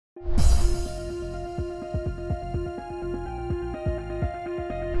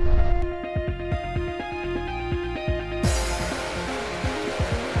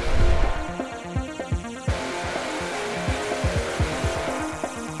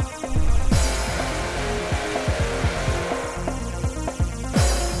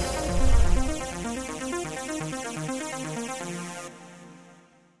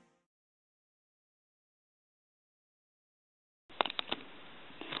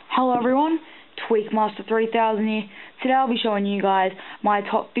Hello everyone, Tweakmaster 3000 here. Today I'll be showing you guys my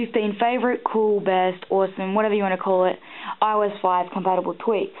top 15 favorite, cool, best, awesome, whatever you want to call it, iOS 5 compatible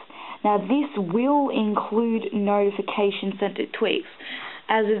tweaks. Now this will include notification center tweaks.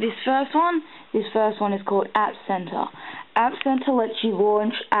 As of this first one is called AppsCenter. AppsCenter lets you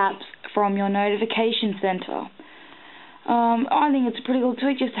launch apps from your notification center. I think it's a pretty cool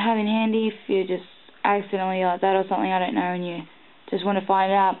tweak just to have in handy if you just accidentally like that or something, I don't know, and you just want to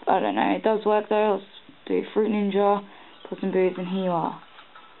find out. I don't know, it does work though. Let's do Fruit Ninja, put some boots, and here you are.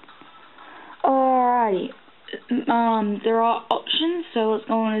 Alrighty, there are options, so let's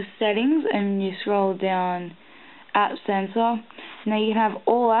go into settings and you scroll down AppsCenter. Now you can have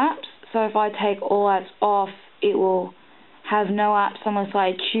all apps, so if I take all apps off, it will have no apps unless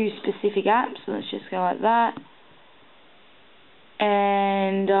I choose specific apps, so let's just go like that.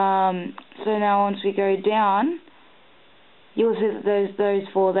 And so now once we go down, you'll see that those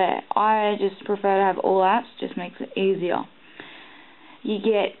four there. I just prefer to have all apps, just makes it easier. You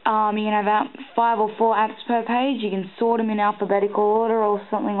get, you can have 5 or 4 apps per page. You can sort them in alphabetical order or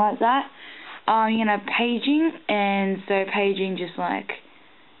something like that. You can have paging, and so paging just like,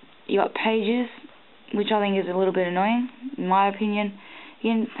 you got pages, which I think is a little bit annoying, in my opinion.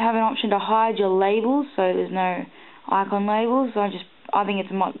 You can have an option to hide your labels, so there's no icon labels. So I think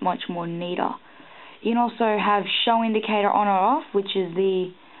it's much more neater. You can also have show indicator on or off, which is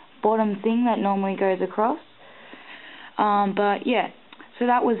the bottom thing that normally goes across. But yeah, so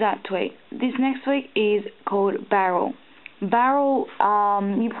that was that tweak. This next tweak is called Barrel. Barrel,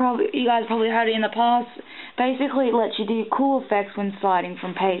 you guys probably heard it in the past. Basically, it lets you do cool effects when sliding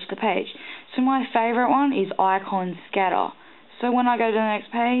from page to page. So my favorite one is Icon Scatter. So when I go to the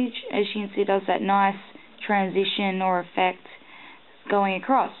next page, as you can see, it does that nice transition or effect going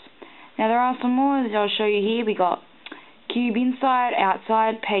across. Now there are some more that I'll show you here. We got cube inside,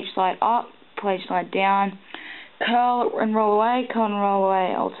 outside, page slide up, page slide down, curl and roll away,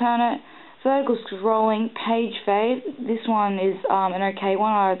 alternate, vertical scrolling, page fade. This one is an okay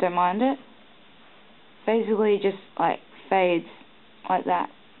one, I don't mind it. Basically just like fades like that.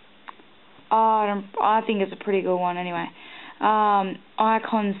 I think it's a pretty good one anyway.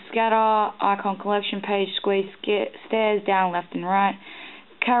 Icon scatter, icon collection, page squeeze, stairs down, left and right.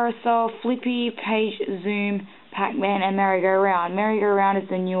 Carousel, flippy, page zoom, Pac-Man, and merry-go-round. Merry-go-round is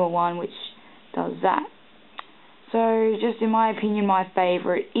the newer one which does that. So just in my opinion, my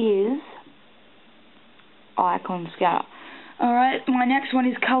favorite is Icon Scatter. Alright, my next one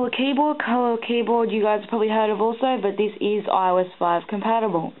is Color Keyboard. Color Keyboard you guys have probably heard of also, but this is iOS 5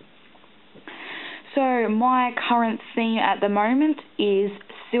 compatible. So my current theme at the moment is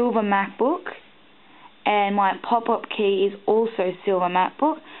Silver MacBook, and my pop-up key is also Silver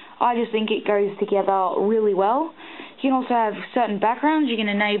MacBook. I just think it goes together really well. You can also have certain backgrounds. You can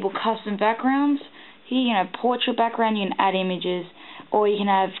enable custom backgrounds. Here you can have portrait background, you can add images, or you can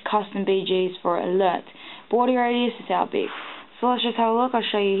have custom BGs for alert. Border radius is how big. So let's just have a look. I'll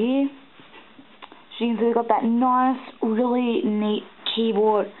show you here. So you can see we've got that nice, really neat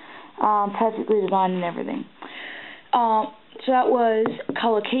keyboard, perfectly designed and everything. So that was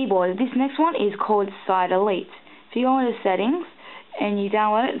Color Keyboard. This next one is called CyDelete. If you go into settings and you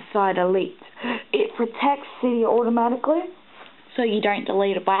download it, CyDelete. It protects Cydia automatically, so you don't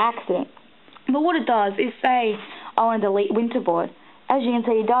delete it by accident. But what it does is say I want to delete Winterboard. As you can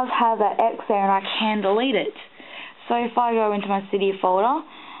see, it does have that X there and I can delete it. So if I go into my Cydia folder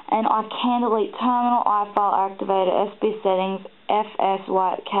and I can delete Terminal, iFile Activator, SBSettings, FS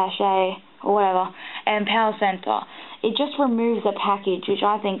White Cache, or whatever, and PowerCenter. It just removes the package, which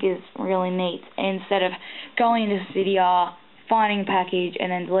I think is really neat, instead of going into Cydia, finding a package,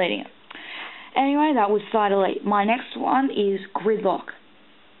 and then deleting it. Anyway, that was CyDelete. My next one is Gridlock.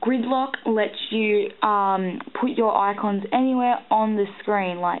 Gridlock lets you put your icons anywhere on the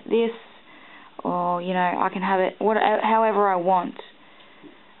screen, like this, or, you know, I can have it however I want.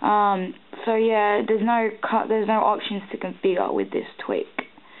 So yeah, there's no options to configure with this tweak.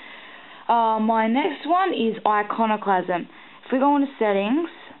 My next one is Iconoclasm. If we go into settings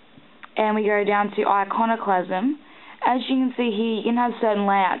and we go down to Iconoclasm, as you can see here, you can have certain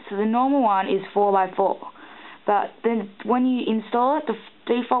layouts. So the normal one is 4x4, but then when you install it,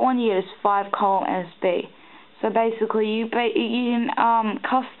 default one you get is 5-column SB. So basically you can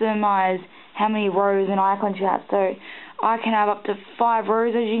customize how many rows and icons you have. So I can have up to 5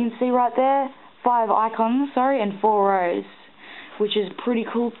 rows, as you can see right there, 5 icons, sorry, and 4 rows, which is pretty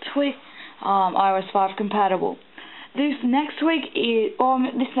cool tweak. iOS 5 compatible. This next tweak is,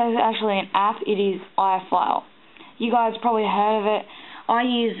 this is actually an app. It is iFile. You guys probably heard of it. I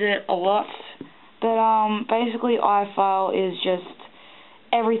use it a lot, but basically iFile is just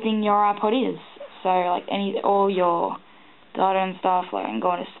everything your iPod is. So like all your data and stuff. Like I'm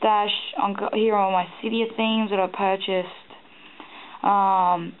going to Stash. Here are all my Cydia themes that I purchased.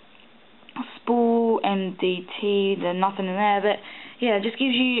 Spool, MDT. There's nothing in there, but yeah, it just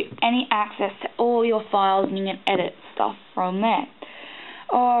gives you any access to all your files and you can edit stuff from there.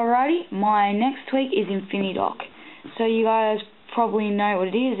 Alrighty, my next tweak is Infinidock. So you guys probably know what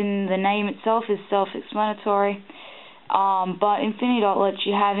it is, and the name itself is self-explanatory. But Infinidock lets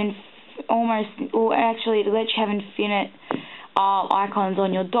you have it lets you have infinite icons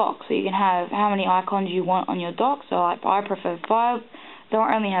on your dock. So you can have how many icons you want on your dock. So I prefer 5. Don't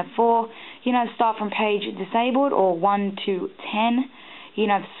only have 4. You can have start from page disabled or 1 to 10. You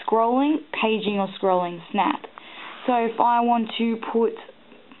can have scrolling, paging, or scrolling snap. So if I want to put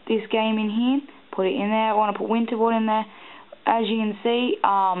this game in here, put it in there. I want to put Winterboard in there. As you can see,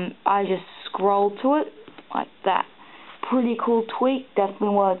 I just scroll to it like that. Pretty cool tweak. Definitely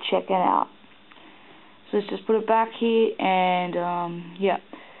worth checking out. So let's just put it back here, and yeah.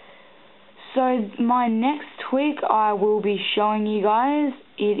 So my next tweak I will be showing you guys,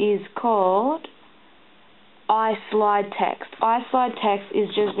 it is called iSlideText. iSlideText is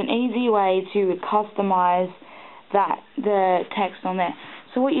just an easy way to customize the text on there.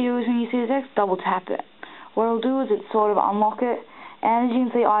 So what you do is when you see the text, double tap it. What it'll do is it sort of unlock it, and as you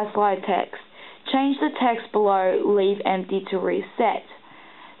can see, iSlideText. Change the text below, leave empty to reset.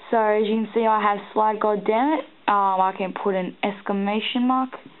 So as you can see, I have slide goddammit. I can put an exclamation mark.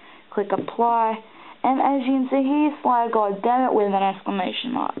 Click apply, and as you can see here, slide goddammit with an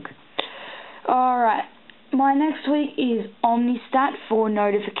exclamation mark. Alright, my next tweak is OmniStat for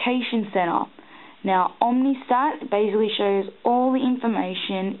Notification Center. Now, OmniStat basically shows all the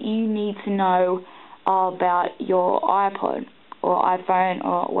information you need to know about your iPod or iPhone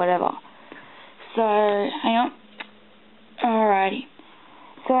or whatever. So, hang on. Alrighty.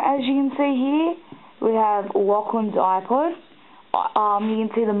 So as you can see here, we have Lachlan's iPod. You can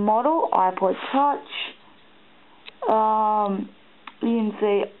see the model, iPod Touch. You can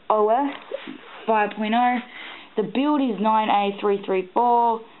see OS 5.0. The build is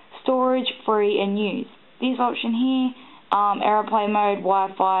 9A334. Storage, free, and use. This option here, airplane mode,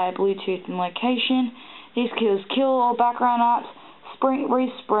 Wi-Fi, Bluetooth, and location. This kills all background apps.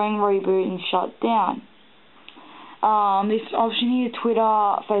 Respring, reboot, and shut down. This option here, Twitter,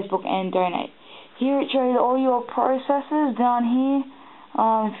 Facebook, and donate. Here it shows all your processes down here.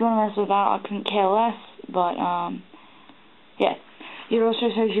 If you want to mess with that, I couldn't care less. But, yeah. It also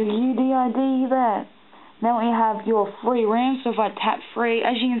shows your UDID there. Then we have your free RAM. So if I tap free,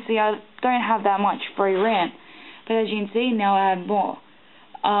 as you can see, I don't have that much free RAM. But as you can see, now I have more.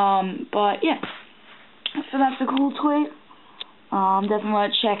 But, yeah. So that's a cool tweak. Definitely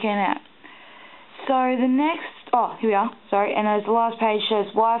worth checking out. So the next, here we are, sorry, and as the last page shows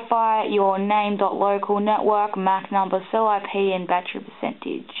Wi-Fi, your name.local network, MAC number, cell IP, and battery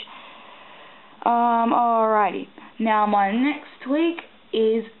percentage. Alrighty. Now my next tweak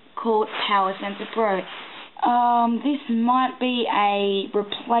is called PowerCenter Pro. This might be a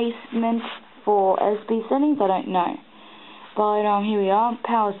replacement for SBSettings, I don't know. But here we are,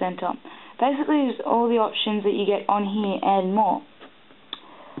 PowerCenter. Basically, it's all the options that you get on here and more.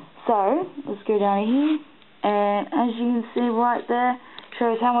 So, let's go down here, and as you can see right there,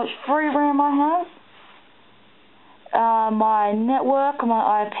 shows how much free RAM I have, my network,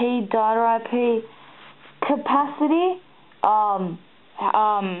 my IP, data IP, capacity,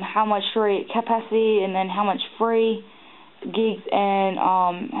 how much free capacity, and then how much free gigs, and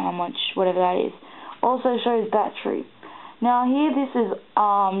how much whatever that is. Also shows battery. Now here, this is,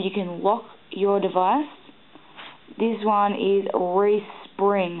 you can lock your device. This one is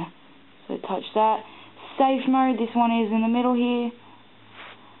respring. So touch that. Safe mode, this one is in the middle here.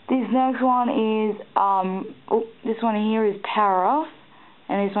 This next one is, this one here is power off.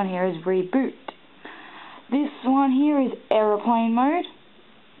 And this one here is reboot. This one here is airplane mode.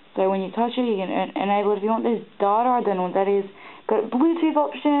 So when you touch it, you can enable it if you want. There's data, I don't know what that is. Got Bluetooth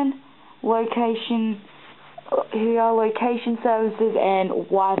option, location, here are location services, and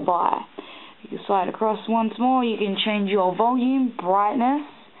Wi-Fi. You can slide across once more. You can change your volume, brightness.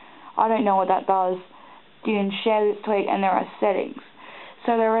 I don't know what that does. You can share this tweak, and there are settings.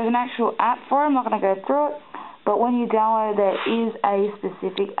 So there is an actual app for it. I'm not going to go through it, but when you download, there is a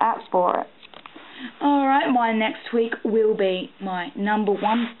specific app for it. Alright, my next tweak will be my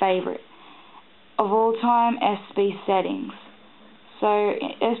 #1 favorite of all time, SBSettings. So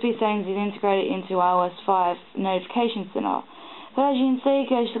SBSettings is integrated into iOS 5 Notification Center. But as you can see, it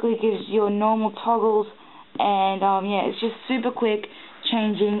basically gives you normal toggles, and yeah, it's just super quick,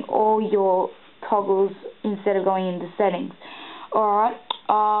 changing all your toggles instead of going into settings. Alright,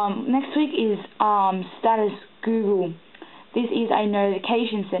 next tweak is StatusGoogle. This is a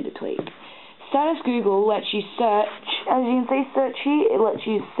notification center tweak. StatusGoogle lets you search, as you can see, search here, it lets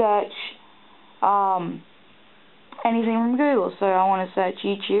you search anything from Google. So I want to search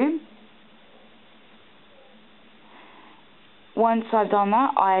YouTube. Once I've done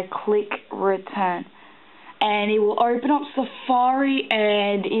that, I click return, and it will open up Safari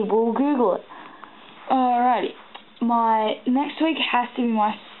and it will Google it. Alrighty, my next tweak has to be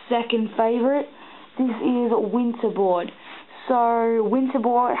my second favorite. This is Winterboard. So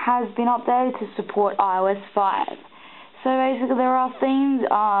Winterboard has been updated to support iOS 5. So basically there are themes,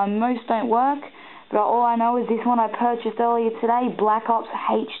 most don't work, but all I know is this one I purchased earlier today, Black Ops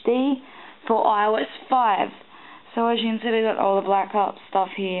HD for iOS 5. So as you can see, they've got all the Black Ops stuff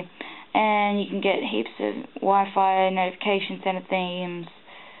here, and you can get heaps of Wi-Fi notification center themes.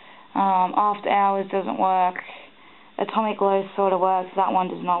 After Hours doesn't work. Atomic Glow sort of works, that one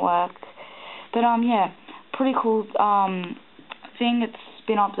does not work. But yeah, pretty cool thing, it's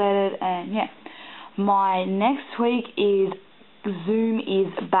been updated, and yeah. My next tweak is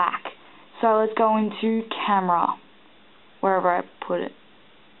ZoomIsBack. So let's go into camera, wherever I put it.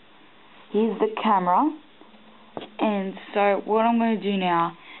 Here's the camera, and so what I'm going to do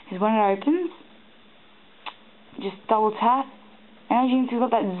now is when it opens, just double tap, and as you can see, we've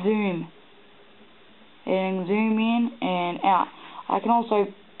got that zoom. And zoom in and out. I can also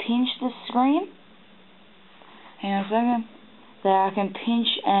pinch the screen. Hang on a second. There, I can pinch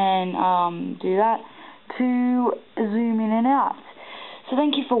and do that to zoom in and out. So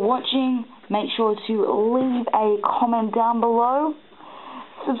thank you for watching. Make sure to leave a comment down below.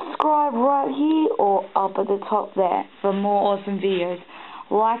 Subscribe right here or up at the top there for more awesome videos.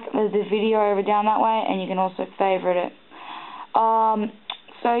 Like the video over down that way, and you can also favorite it.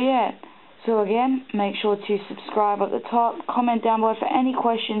 So yeah. So again, make sure to subscribe at the top. Comment down below for any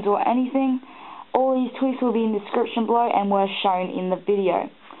questions or anything. All these tweaks will be in the description below and were shown in the video.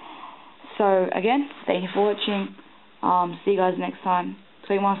 So again, thank you for watching. See you guys next time.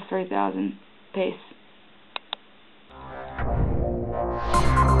 Tweakmaster 3000. Peace.